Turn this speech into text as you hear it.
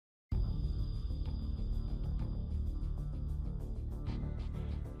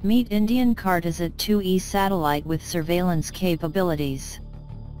Meet Indian Cartosat-2E satellite with surveillance capabilities.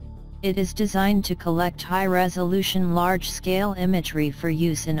 It is designed to collect high-resolution large-scale imagery for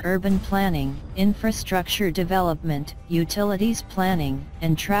use in urban planning, infrastructure development, utilities planning,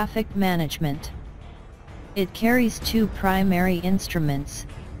 and traffic management. It carries two primary instruments,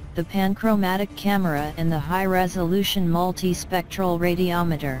 the Panchromatic Camera and the High-Resolution Multi-Spectral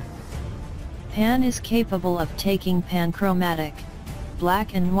radiometer. Pan is capable of taking panchromatic,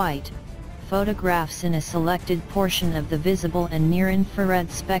 black and white, photographs in a selected portion of the visible and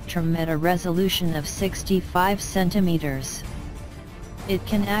near-infrared spectrum at a resolution of 65 centimeters. It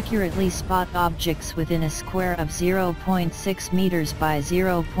can accurately spot objects within a square of 0.6 meters by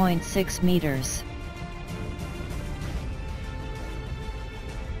 0.6 meters.